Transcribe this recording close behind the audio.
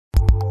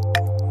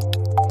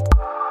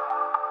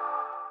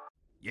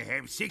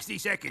have 60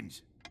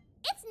 seconds.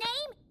 Its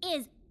name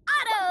is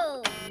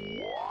Otto.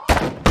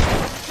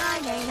 My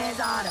name is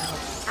Otto.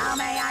 How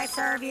may I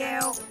serve you?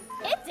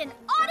 It's an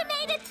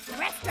automated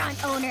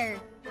restaurant owner.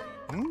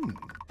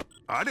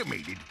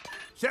 Automated.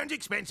 Sounds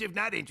expensive,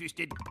 not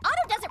interested.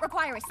 Otto doesn't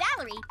require a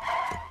salary.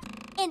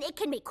 And it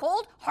can make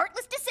cold,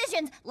 heartless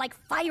decisions like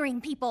firing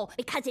people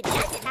because it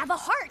doesn't have a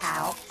heart.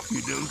 Ow.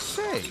 You don't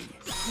say.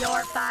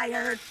 You're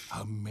fired.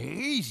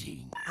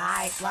 Amazing.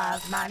 I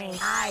love money.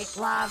 I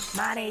love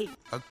money.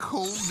 A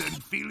cold,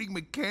 unfeeling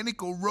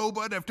mechanical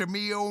robot after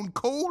me own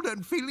cold,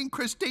 unfeeling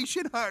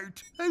crustacean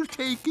heart. I'll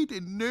take it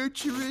and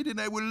nurture it, and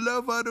I will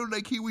love Otto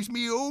like he was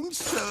me own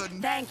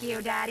son. Thank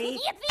you, Daddy.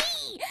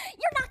 Yippee!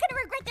 You're not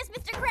gonna regret this,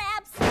 Mr.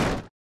 Krabs.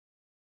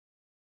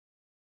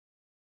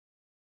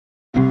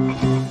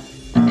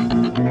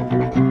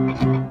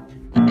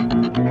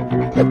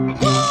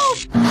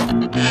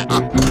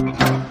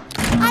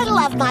 I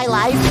love my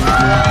life.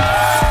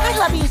 I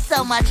love you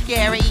so much,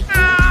 Gary.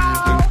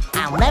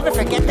 I'll never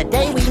forget the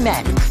day we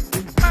met.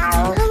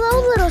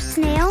 Hello, little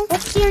snail.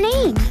 What's your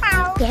name?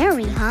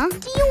 Gary, huh?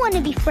 Do you want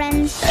to be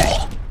friends?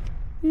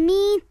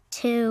 Me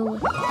too.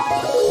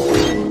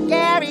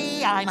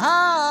 Gary, I'm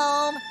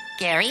home.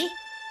 Gary?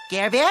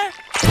 Gare Bear?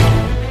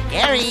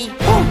 Gary?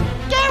 Oh,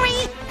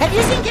 Gary! Have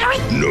you seen Gary?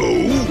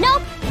 No.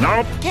 Nope.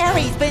 Nope.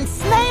 Gary's been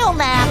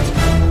snail-napped.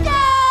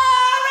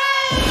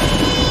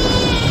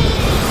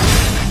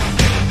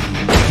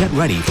 Get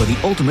ready for the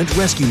ultimate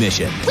rescue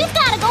mission. We've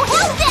gotta go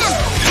help them!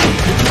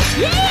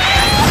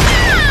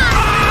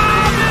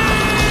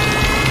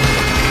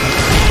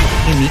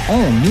 In the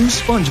all-new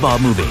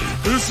SpongeBob movie.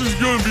 This is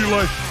gonna be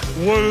like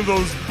one of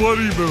those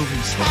buddy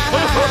movies.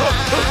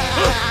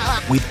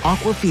 With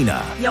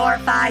Aquafina. You're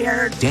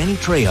fired. Danny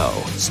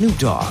Trejo. Snoop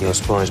Dogg. Yo,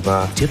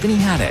 SpongeBob. Tiffany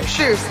Haddish.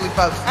 Seriously,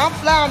 folks, I'm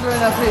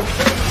floundering up here.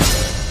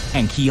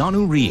 And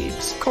Keanu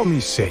Reeves. Call me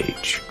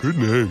Sage. Good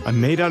name.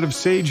 I'm made out of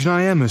sage and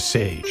I am a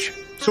sage.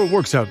 So it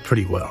works out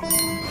pretty well.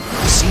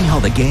 See how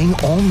the gang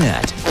all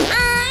met.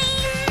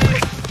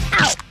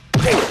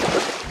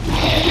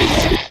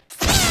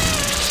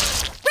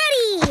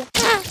 Ready!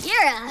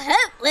 You're a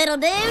hoot, little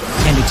dude.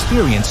 And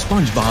experience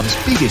SpongeBob's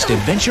biggest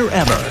adventure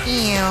ever.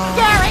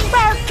 Gary,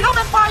 we're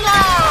coming for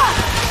you!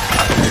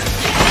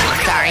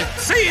 Sorry.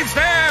 Seize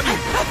them!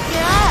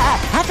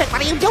 Patrick, what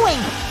are you doing?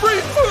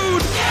 Free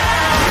food!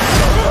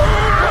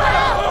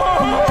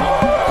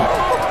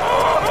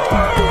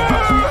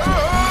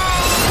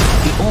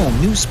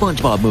 All-new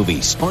SpongeBob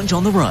movie, Sponge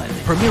on the Run,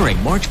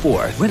 premiering March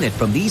 4th. Rent it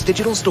from these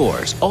digital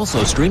stores.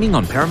 Also streaming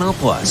on Paramount+.